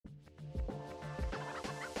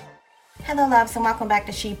Hello, loves, and welcome back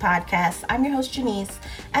to She Podcast. I'm your host, Janice.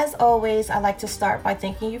 As always, I'd like to start by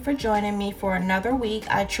thanking you for joining me for another week.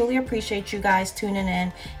 I truly appreciate you guys tuning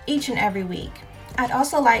in each and every week. I'd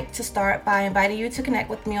also like to start by inviting you to connect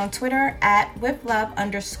with me on Twitter at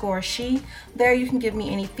withlove_she. There you can give me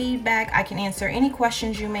any feedback. I can answer any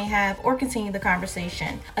questions you may have or continue the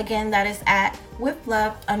conversation. Again, that is at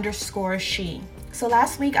withlove_she. So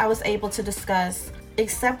last week I was able to discuss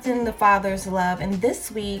accepting the Father's love, and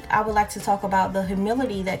this week I would like to talk about the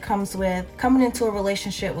humility that comes with coming into a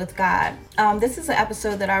relationship with God. This is an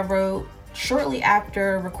episode that I wrote shortly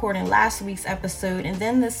after recording last week's episode, and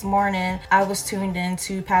then this morning I was tuned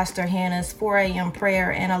into Pastor Hannah's 4 a.m.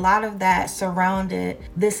 prayer, and a lot of that surrounded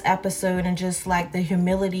this episode and just like the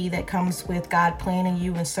humility that comes with God planting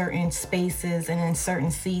you in certain spaces and in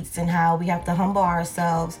certain seats, and how we have to humble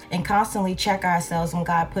ourselves and constantly check ourselves when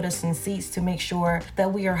God put us in seats to make sure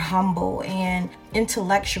that we are humble and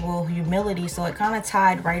intellectual humility. So it kind of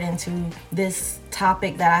tied right into this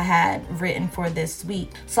topic that I had written for this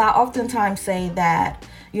week. So I oftentimes say that,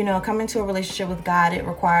 coming to a relationship with God, it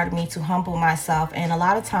required me to humble myself. And a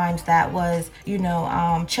lot of times that was,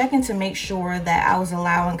 checking to make sure that I was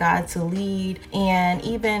allowing God to lead, and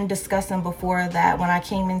even discussing before that when I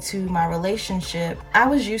came into my relationship, I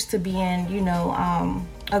was used to being,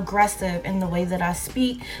 aggressive in the way that I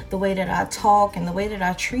speak, the way that I talk, and the way that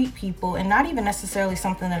I treat people, and not even necessarily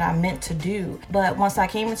something that I meant to do. But once I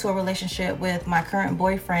came into a relationship with my current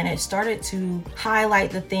boyfriend, it started to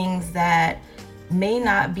highlight the things that may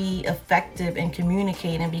not be effective in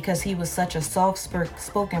communicating, because he was such a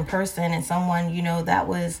soft-spoken person and someone, that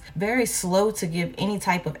was very slow to give any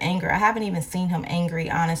type of anger. I haven't even seen him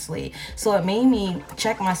angry, honestly. So it made me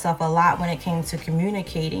check myself a lot when it came to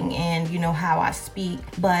communicating and, how I speak.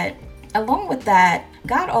 But along with that,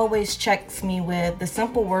 God always checks me with the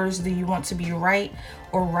simple words: do you want to be right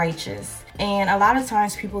or righteous? And a lot of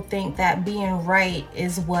times people think that being right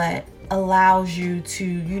is what allows you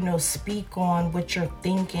to, speak on what you're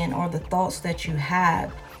thinking or the thoughts that you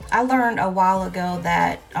have. I learned a while ago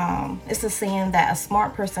that it's a saying that a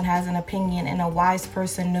smart person has an opinion and a wise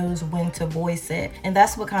person knows when to voice it. And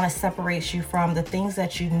that's what kind of separates you from the things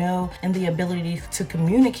that you know and the ability to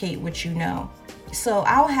communicate what you know. So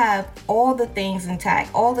I'll have all the things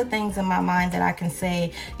intact, all the things in my mind that I can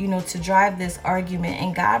say, to drive this argument.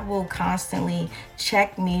 And God will constantly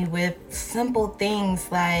check me with simple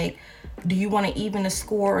things like, do you want to even the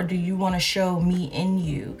score, or do you want to show me in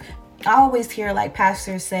you? I always hear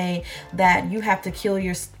pastors say that you have to kill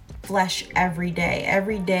your flesh every day.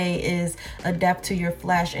 Every day is a death to your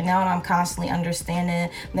flesh. And now I'm constantly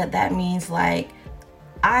understanding that means I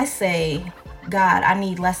say, God, I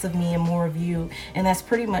need less of me and more of you. And that's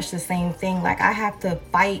pretty much the same thing. I have to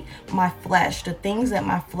fight my flesh, the things that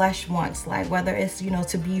my flesh wants, whether it's,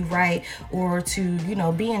 to be right or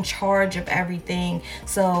to, be in charge of everything.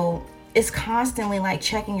 So it's constantly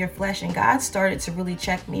checking your flesh. And God started to really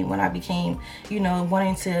check me when I became,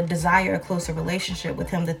 wanting to desire a closer relationship with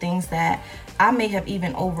him. The things that I may have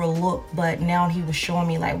even overlooked, but now he was showing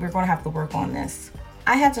me we're going to have to work on this.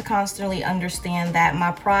 I had to constantly understand that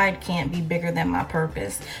my pride can't be bigger than my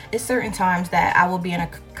purpose. It's certain times that I will be in a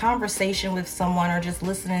conversation with someone or just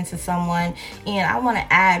listening to someone, and I want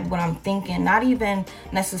to add what I'm thinking, not even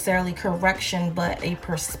necessarily correction, but a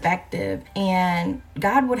perspective. And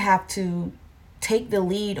God would have to take the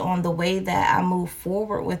lead on the way that I move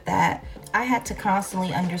forward with that. I had to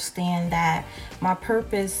constantly understand that my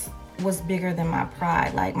purpose was bigger than my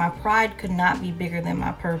pride. My pride could not be bigger than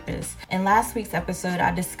my purpose. In last week's episode, I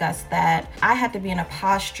discussed that I had to be in a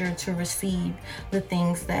posture to receive the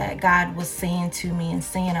things that God was saying to me and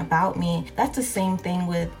saying about me. That's the same thing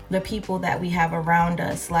with the people that we have around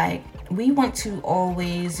us. We want to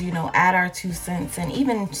always, add our 2 cents. And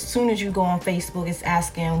even as soon as you go on Facebook, it's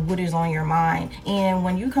asking what is on your mind. And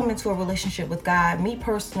when you come into a relationship with God, me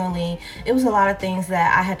personally, it was a lot of things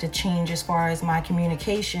that I had to change as far as my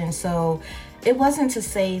communication. So it wasn't to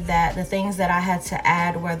say that the things that I had to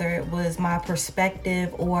add, whether it was my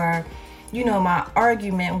perspective or my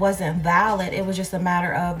argument, wasn't valid. It was just a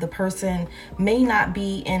matter of the person may not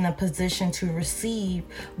be in a position to receive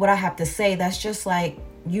what I have to say. That's just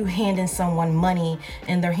you handing someone money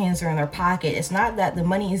and their hands are in their pocket. It's not that the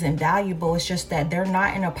money isn't valuable. It's just that they're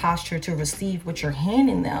not in a posture to receive what you're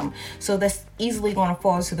handing them. So that's easily going to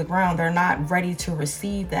fall to the ground. They're not ready to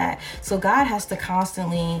receive that. So God has to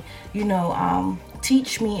constantly,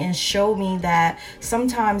 teach me and show me that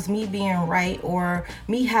sometimes me being right or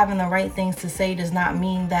me having the right things to say does not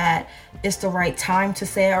mean that it's the right time to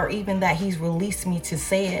say it, or even that he's released me to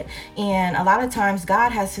say it. And a lot of times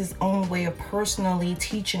God has his own way of personally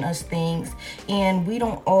teaching us things, and we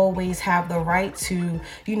don't always have the right to,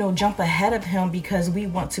 jump ahead of him because we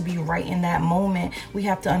want to be right in that moment. We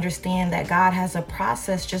have to understand that God has a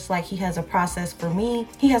process, just like he has a process for me.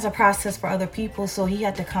 He has a process for other people. So he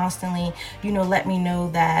had to constantly, let me know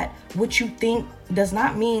that what you think does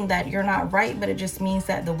not mean that you're not right, but it just means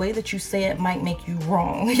that the way that you say it might make you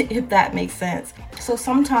wrong, if that makes sense. So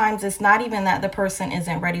sometimes it's not even that the person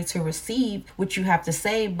isn't ready to receive what you have to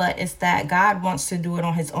say, but it's that God wants to do it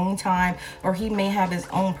on his own time, or he may have his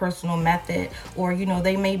own personal method, or,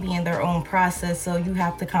 they may be in their own process. So you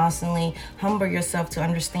have to constantly humble yourself to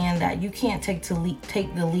understand that you can't take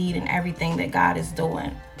the lead in everything that God is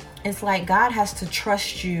doing. It's like God has to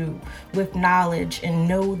trust you with knowledge and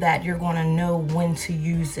know that you're going to know when to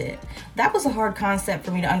use it. That was a hard concept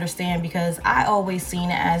for me to understand, because I always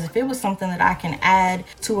seen it as if it was something that I can add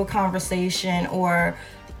to a conversation or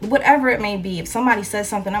whatever it may be. If somebody says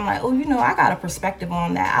something, I'm like, I got a perspective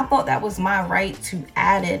on that. I thought that was my right to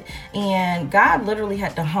add it. And God literally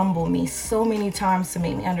had to humble me so many times to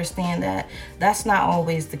make me understand that that's not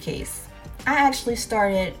always the case. I actually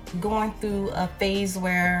started going through a phase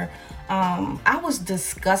where I was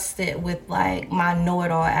disgusted with my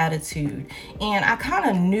know-it-all attitude. And I kind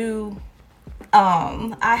of knew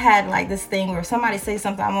I had this thing where if somebody says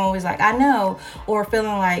something, I'm always like, I know, or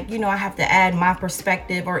feeling like, I have to add my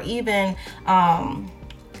perspective, or even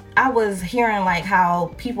I was hearing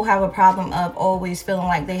how people have a problem of always feeling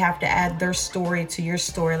like they have to add their story to your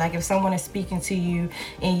story. Like if someone is speaking to you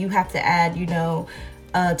and you have to add,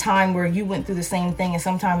 a time where you went through the same thing, and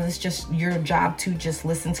sometimes it's just your job to just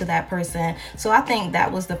listen to that person. So I think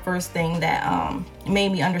that was the first thing that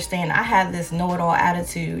made me understand I had this know-it-all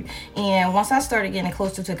attitude. And once I started getting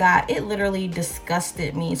closer to God, it literally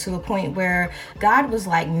disgusted me to the point where God was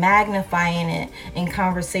magnifying it in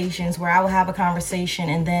conversations, where I would have a conversation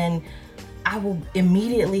and then I will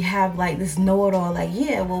immediately have this know-it-all,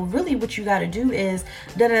 really what you got to do is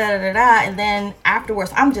da da da da da, and then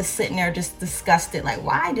afterwards I'm just sitting there just disgusted,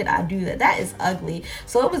 why did I do that? That is ugly.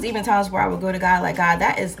 So it was even times where I would go to God God,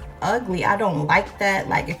 that is ugly. I don't like that.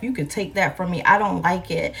 If you could take that from me, I don't like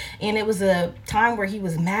it. And it was a time where he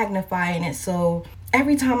was magnifying it. So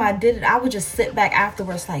every time I did it, I would just sit back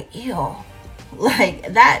afterwards ew.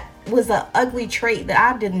 That was an ugly trait that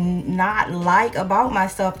I did not like about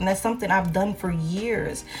myself, and that's something I've done for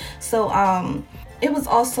years. So it was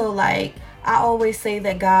also I always say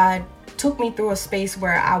that God took me through a space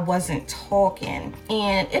where I wasn't talking,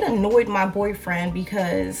 and it annoyed my boyfriend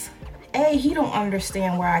because he don't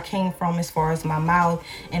understand where I came from as far as my mouth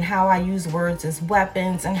and how I use words as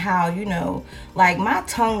weapons, and how, my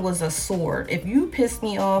tongue was a sword. If you piss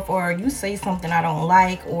me off or you say something I don't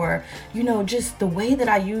like, or, just the way that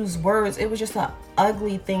I use words, it was just an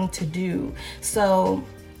ugly thing to do. So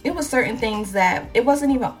it was certain things that it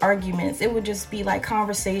wasn't even arguments. It would just be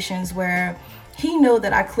conversations where he knew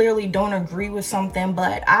that I clearly don't agree with something,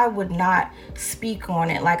 but I would not speak on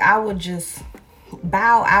it. I would just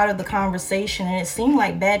bow out of the conversation, and it seemed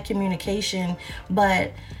like bad communication,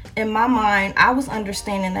 but in my mind I was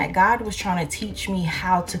understanding that God was trying to teach me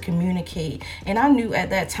how to communicate, and I knew at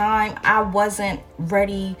that time I wasn't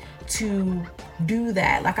ready to do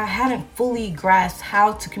that. I hadn't fully grasped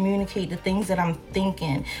how to communicate the things that I'm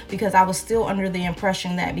thinking, because I was still under the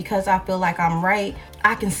impression that because I feel like I'm right,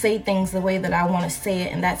 I can say things the way that I want to say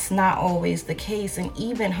it, and that's not always the case. And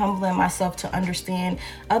even humbling myself to understand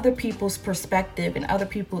other people's perspective and other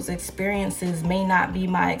people's experiences may not be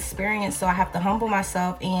my experience. So I have to humble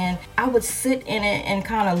myself, and I would sit in it and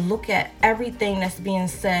kind of look at everything that's being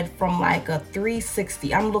said from a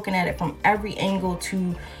 360. I'm looking at it from every angle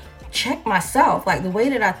to check myself, the way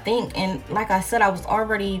that I think. And like I said, I was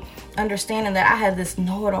already understanding that I had this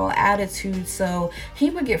know-it-all attitude. So he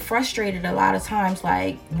would get frustrated a lot of times,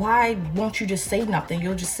 why won't you just say nothing?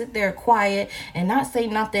 You'll just sit there quiet and not say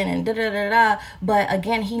nothing and da da da da. But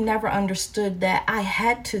again, he never understood that I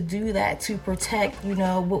had to do that to protect,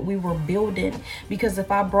 what we were building. Because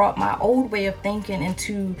if I brought my old way of thinking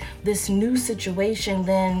into this new situation,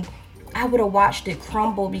 then I would have watched it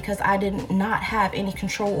crumble, because I did not have any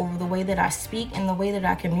control over the way that I speak and the way that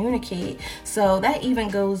I communicate. So that even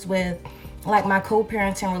goes with my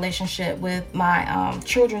co-parenting relationship with my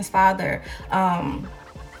children's father.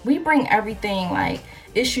 we bring everything, like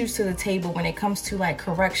issues, to the table when it comes to like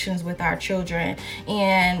corrections with our children,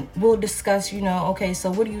 and we'll discuss, okay,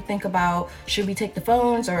 so what do you think about, should we take the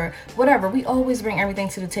phones or whatever. We always bring everything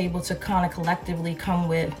to the table to kind of collectively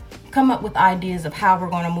come up with ideas of how we're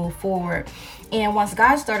going to move forward. And once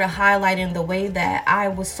God started highlighting the way that I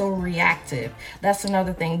was so reactive, that's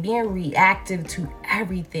another thing, being reactive to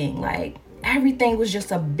everything, like everything was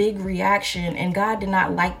just a big reaction, and God did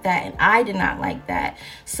not like that, and I did not like that.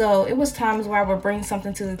 So it was times where I would bring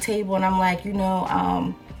something to the table and I'm like,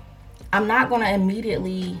 I'm not going to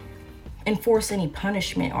immediately enforce any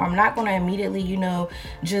punishment, or I'm not going to immediately,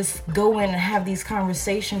 just go in and have these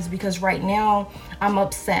conversations, because right now I'm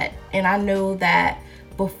upset, and I know that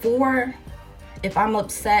before, if I'm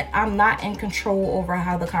upset, I'm not in control over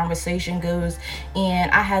how the conversation goes. And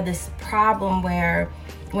I had this problem where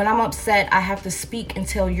when I'm upset, I have to speak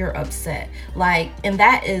until you're upset. And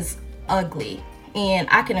that is ugly. And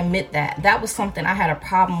I can admit that. That was something I had a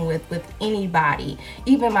problem with anybody,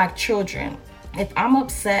 even my children. If I'm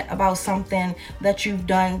upset about something that you've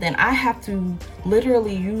done, then I have to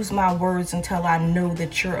literally use my words until I know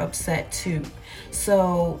that you're upset too.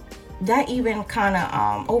 So that even kind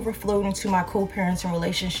of overflowed into my co-parenting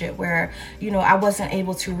relationship, where I wasn't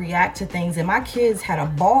able to react to things, and my kids had a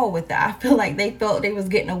ball with that. I feel like they felt they was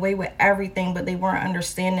getting away with everything, but they weren't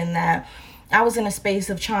understanding that I was in a space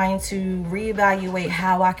of trying to reevaluate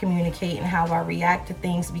how I communicate and how I react to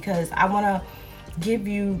things, because I want to give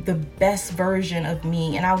you the best version of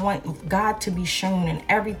me, and I want God to be shown in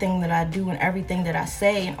everything that I do and everything that I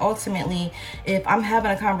say. And ultimately, if I'm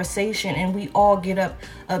having a conversation and we all get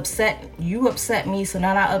upset, you upset me, so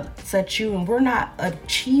now I upset you, and we're not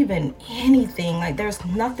achieving anything, like there's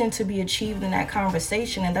nothing to be achieved in that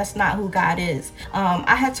conversation, and that's not who God is.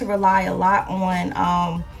 I had to rely a lot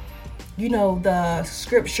on the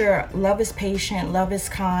scripture, love is patient, love is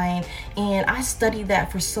kind. And I studied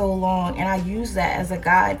that for so long, and I use that as a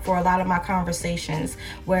guide for a lot of my conversations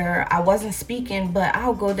where I wasn't speaking, but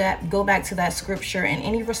I'll go back to that scripture, and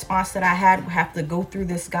any response that I had would have to go through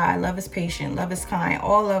this guide, love is patient, love is kind,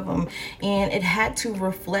 all of them. And it had to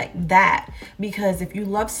reflect that, because if you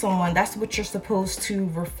love someone, that's what you're supposed to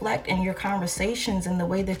reflect in your conversations and the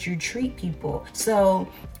way that you treat people. So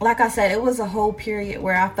like I said, it was a whole period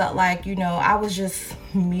where I felt like, I was just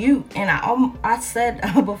mute. And I said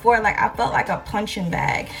before, like, I felt like a punching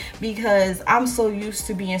bag, because I'm so used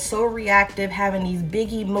to being so reactive, having these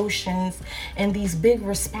big emotions and these big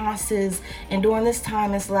responses. And during this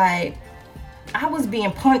time, it's like I was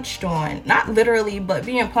being punched on, not literally, but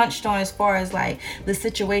being punched on as far as like the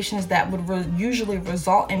situations that would usually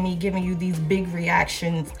result in me giving you these big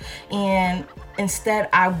reactions. And instead,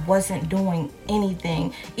 I wasn't doing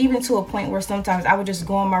anything, even to a point where sometimes I would just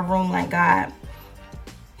go in my room like, God,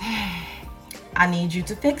 I need you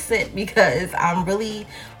to fix it, because I'm really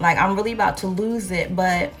about to lose it.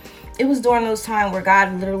 But it was during those times where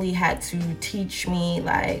God literally had to teach me,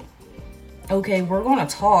 like, okay, we're going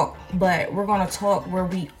to talk, but we're going to talk where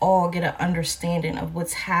we all get an understanding of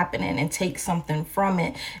what's happening and take something from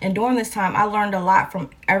it. And during this time, I learned a lot from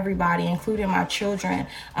everybody, including my children.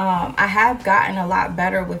 I have gotten a lot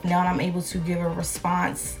better with now, and I'm able to give a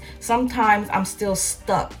response. Sometimes I'm still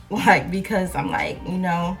stuck, because I'm like,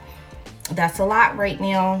 that's a lot right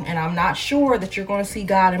now, and I'm not sure that you're going to see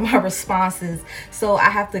God in my responses. So I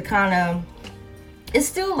have to kind of, it's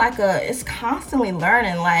still it's constantly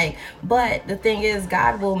learning, but the thing is,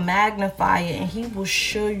 God will magnify it, and he will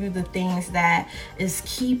show you the things that is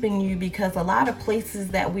keeping you, because a lot of places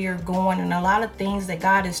that we are going and a lot of things that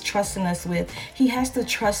God is trusting us with, he has to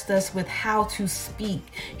trust us with how to speak.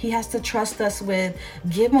 He has to trust us with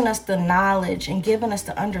giving us the knowledge and giving us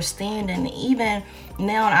the understanding. Even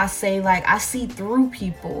now, I say, I see through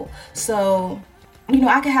people. So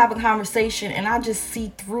I can have a conversation and I just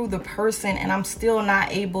see through the person, and I'm still not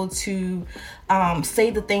able to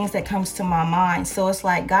say the things that comes to my mind. So it's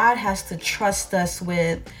like God has to trust us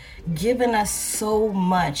with giving us so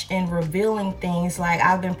much and revealing things. Like,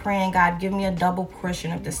 I've been praying, God, give me a double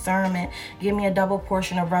portion of discernment, give me a double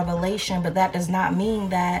portion of revelation. But that does not mean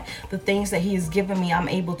that the things that he has given me, I'm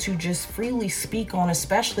able to just freely speak on,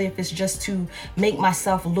 especially if it's just to make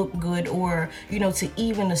myself look good, or, to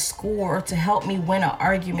even the score, or to help me win an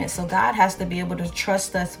argument. So God has to be able to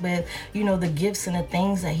trust us with, the gifts and the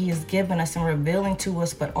things that he has given us and revealing to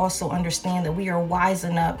us, but also understand that we are wise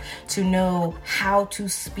enough to know how to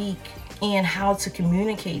speak and how to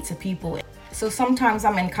communicate to people. So sometimes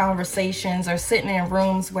I'm in conversations or sitting in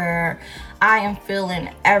rooms where I am feeling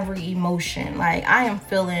every emotion. Like, I am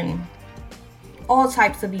feeling all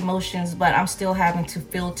types of emotions, but I'm still having to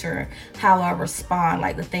filter how I respond.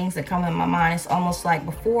 Like the things that come in my mind, it's almost like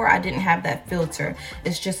before I didn't have that filter.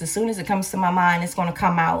 It's just as soon as it comes to my mind, it's going to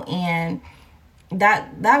come out. And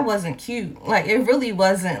that wasn't cute. Like it really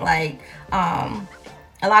wasn't. Like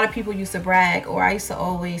a lot of people used to brag, or I used to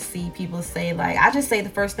always see people say, like, I just say the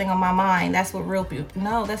first thing on my mind. That's what real people.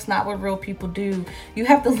 No, that's not what real people do. You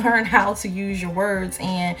have to learn how to use your words.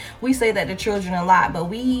 And we say that to children a lot, but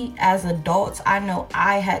we as adults, I know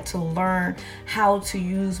I had to learn how to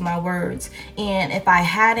use my words. And if I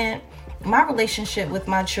hadn't, my relationship with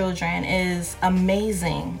my children is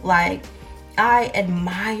amazing. Like, I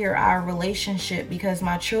admire our relationship because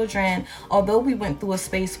my children, although we went through a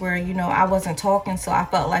space where, I wasn't talking, so I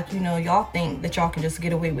felt like, y'all think that y'all can just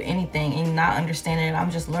get away with anything and not understanding that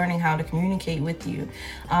I'm just learning how to communicate with you.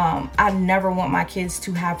 I never want my kids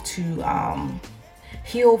to have to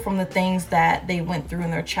heal from the things that they went through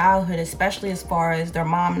in their childhood, especially as far as their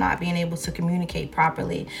mom not being able to communicate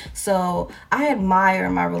properly. So I admire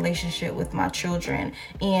my relationship with my children.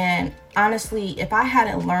 And honestly, if I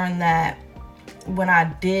hadn't learned that when I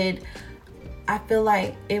did, I feel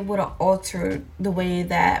like it would have altered the way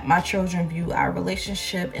that my children view our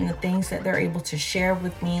relationship and the things that they're able to share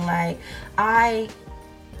with me. Like, I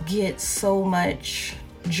get so much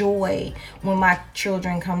joy when my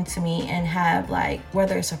children come to me and have, like,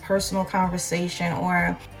 whether it's a personal conversation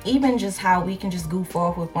or even just how we can just goof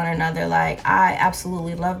off with one another. Like, I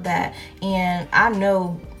absolutely love that. And I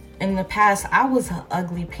know in the past I was an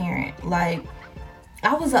ugly parent. Like,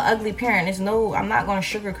 I was an ugly parent. I'm not going to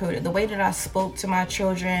sugarcoat it. The way that I spoke to my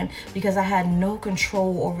children, because I had no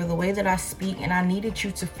control over the way that I speak, and I needed you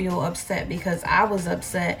to feel upset because I was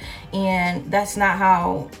upset, and that's not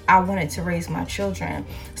how I wanted to raise my children.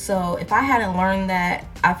 So if I hadn't learned that,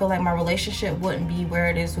 I feel like my relationship wouldn't be where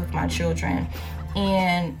it is with my children,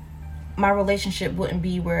 and my relationship wouldn't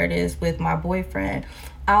be where it is with my boyfriend.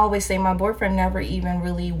 I always say my boyfriend never even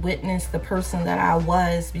really witnessed the person that I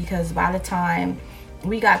was, because by the time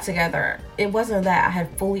we got together, it wasn't that I had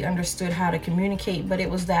fully understood how to communicate, but it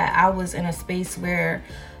was that I was in a space where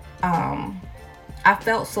I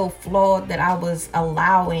felt so flawed that I was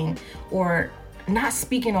allowing or not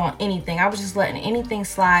speaking on anything. I was just letting anything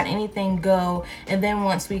slide, anything go. And then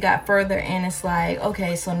once we got further in, it's like,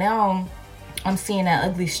 okay, so now I'm seeing that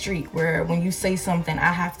ugly streak where when you say something,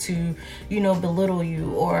 I have to, belittle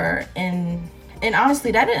you, and honestly,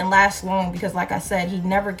 that didn't last long because, like I said, he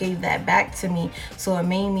never gave that back to me. So it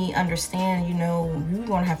made me understand, you're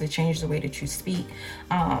going to have to change the way that you speak.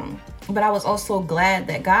 But I was also glad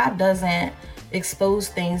that God doesn't expose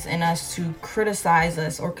things in us to criticize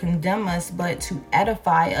us or condemn us, but to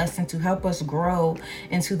edify us and to help us grow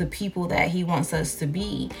into the people that he wants us to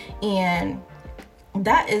be. And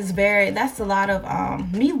that's a lot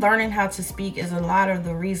of me learning how to speak is a lot of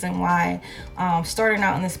the reason why starting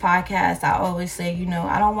out in this podcast, I always say,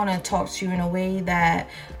 I don't want to talk to you in a way that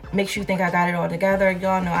makes you think I got it all together.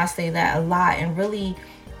 Y'all know I say that a lot, and really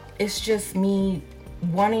it's just me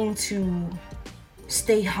wanting to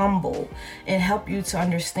stay humble and help you to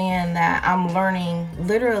understand that I'm learning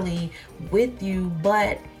literally with you.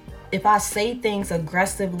 But if I say things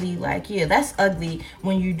aggressively, like, yeah, that's ugly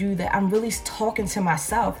when you do that, I'm really talking to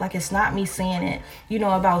myself. Like, it's not me saying it,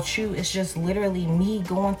 about you. It's just literally me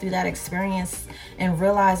going through that experience and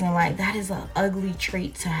realizing, like, that is an ugly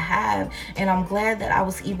trait to have. And I'm glad that I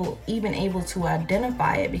was even able to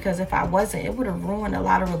identify it, because if I wasn't, it would have ruined a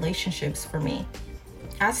lot of relationships for me.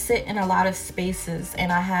 I sit in a lot of spaces and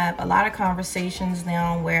I have a lot of conversations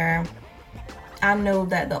now where I know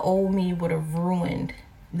that the old me would have ruined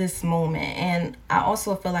this moment. And I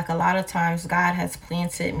also feel like a lot of times God has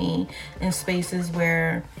planted me in spaces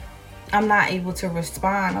where I'm not able to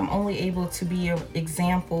respond. I'm only able to be an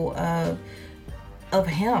example of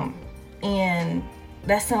him. And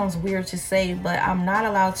that sounds weird to say, but I'm not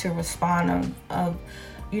allowed to respond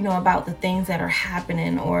about the things that are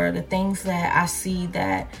happening or the things that I see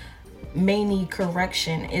that may need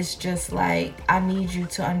correction. It's just like, I need you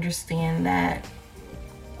to understand that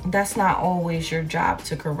that's not always your job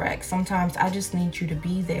to correct. Sometimes I just need you to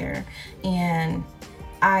be there. And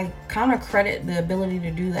I kind of credit the ability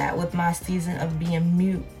to do that with my season of being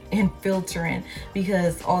mute and filtering,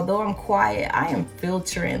 because although I'm quiet, I am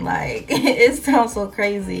filtering. Like, it sounds so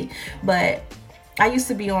crazy, but I used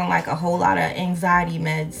to be on like a whole lot of anxiety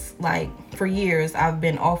meds, like for years, I've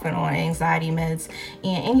been off and on anxiety meds,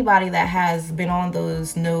 and anybody that has been on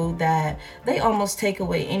those know that they almost take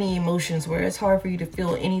away any emotions, where it's hard for you to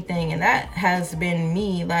feel anything. And that has been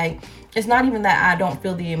me. Like, it's not even that I don't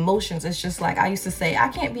feel the emotions. It's just like, I used to say, I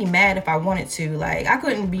can't be mad if I wanted to. Like, I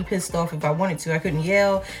couldn't be pissed off if I wanted to. I couldn't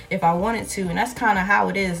yell if I wanted to. And that's kind of how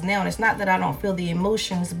it is now. And it's not that I don't feel the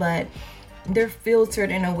emotions, but they're filtered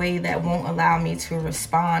in a way that won't allow me to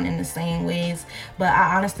respond in the same ways. But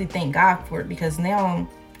I honestly thank God for it, because now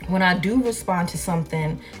when I do respond to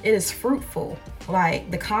something, it is fruitful. Like,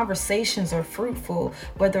 the conversations are fruitful,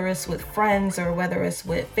 whether it's with friends or whether it's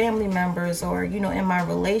with family members or, you know, in my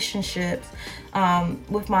relationships,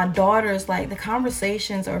 with my daughters. Like, the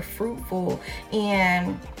conversations are fruitful.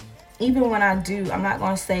 And even when I do, I'm not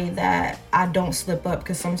going to say that I don't slip up,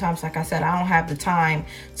 because sometimes, like I said, I don't have the time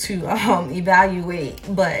to evaluate.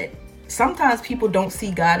 But sometimes people don't see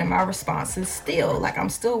God in my responses still. Like, I'm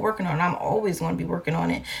still working on it. I'm always going to be working on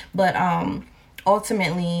it. But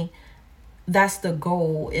ultimately, that's the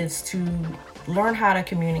goal, is to learn how to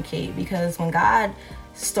communicate. Because when God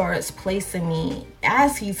starts placing me,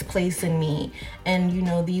 as he's placing me in, you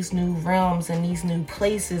know, these new realms and these new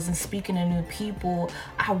places and speaking to new people,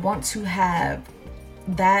 I want to have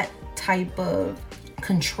that type of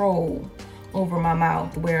control over my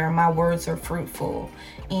mouth, where my words are fruitful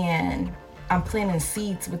and I'm planting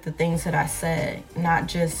seeds with the things that I said, not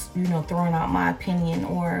just, you know, throwing out my opinion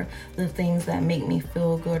or the things that make me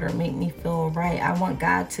feel good or make me feel right. I want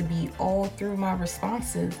God to be all through my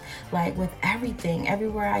responses, like with everything,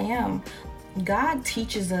 everywhere I am. God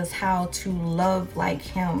teaches us how to love like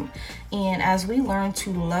him. And as we learn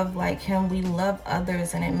to love like him, we love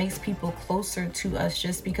others, and it makes people closer to us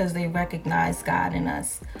just because they recognize God in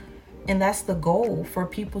us. And that's the goal, for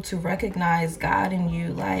people to recognize God in you.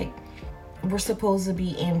 Like, we're supposed to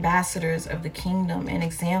be ambassadors of the kingdom and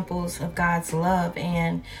examples of God's love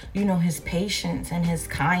and, you know, his patience and his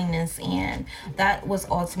kindness. And that was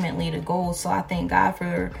ultimately the goal. So I thank God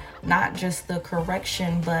for not just the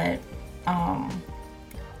correction, but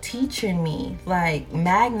teaching me, like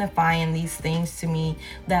magnifying these things to me,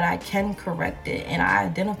 that I can correct it. And I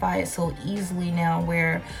identify it so easily now,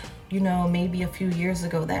 where, you know, maybe a few years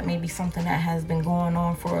ago, that may be something that has been going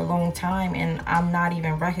on for a long time and I'm not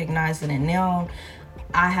even recognizing it. Now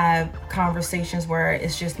I have conversations where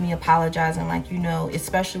it's just me apologizing, like, you know,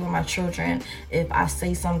 especially with my children, if I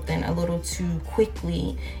say something a little too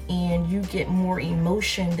quickly and you get more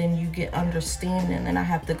emotion than you get understanding, then I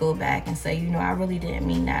have to go back and say, you know, I really didn't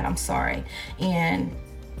mean that, I'm sorry. And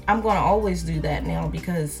I'm going to always do that now,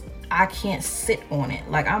 because I can't sit on it.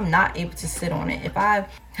 Like, I'm not able to sit on it. If I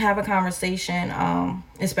have a conversation,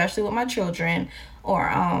 especially with my children or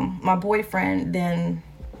my boyfriend, then,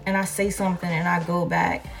 and I say something and I go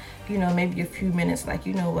back, you know, maybe a few minutes, like,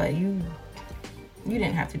 you know what, you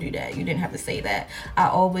didn't have to do that. You didn't have to say that. I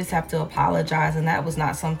always have to apologize, and that was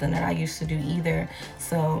not something that I used to do either.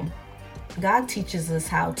 So God teaches us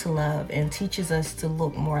how to love and teaches us to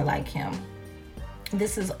look more like him.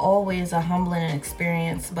 This is always a humbling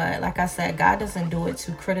experience, but like I said, God doesn't do it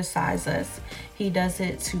to criticize us. He does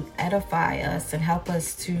it to edify us and help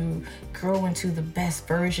us to grow into the best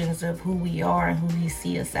versions of who we are and who he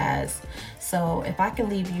sees us as. So if I can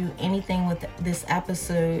leave you anything with this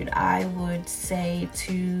episode, I would say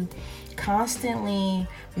to constantly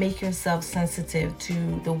make yourself sensitive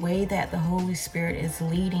to the way that the Holy Spirit is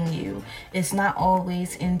leading you. It's not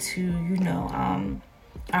always into, you know,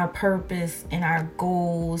 our purpose and our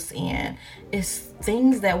goals, and it's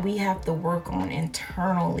things that we have to work on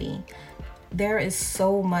internally. There is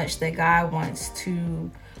so much that God wants to,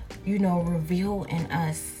 you know, reveal in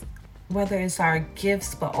us, whether it's our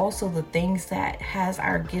gifts, but also the things that has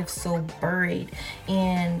our gifts so buried.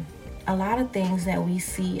 And a lot of things that we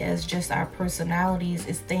see as just our personalities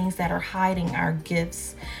is things that are hiding our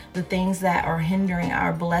gifts, the things that are hindering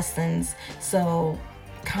our blessings. So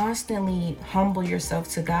constantly humble yourself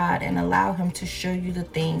to God and allow him to show you the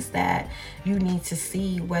things that you need to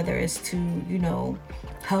see, whether it's to, you know,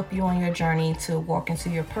 help you on your journey to walk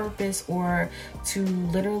into your purpose, or to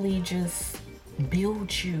literally just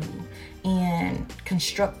build you and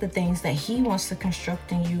construct the things that he wants to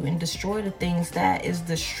construct in you and destroy the things that is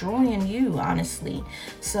destroying you, honestly.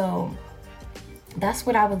 So that's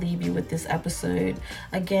what I would leave you with this episode.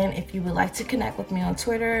 Again, if you would like to connect with me on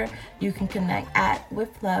Twitter, you can connect at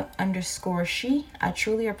withlove_she. I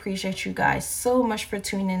truly appreciate you guys so much for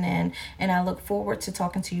tuning in, and I look forward to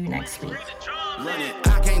talking to you next week.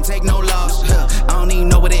 I can't take no loss. I don't even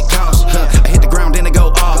know what it costs. I hit the ground, then it go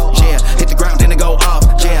off. Yeah, hit the ground, then it go off.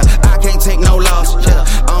 Yeah, I can't take no loss.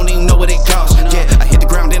 I don't even know what it costs. Yeah, I hit the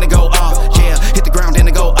ground, then it go off. Yeah, hit the ground, then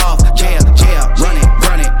it go off. Yeah.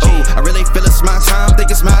 time,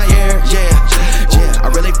 think it's my year, yeah.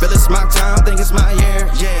 I really feel it's my time, think it's my year,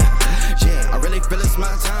 yeah. I really feel it's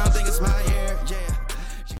my time, think it's my year.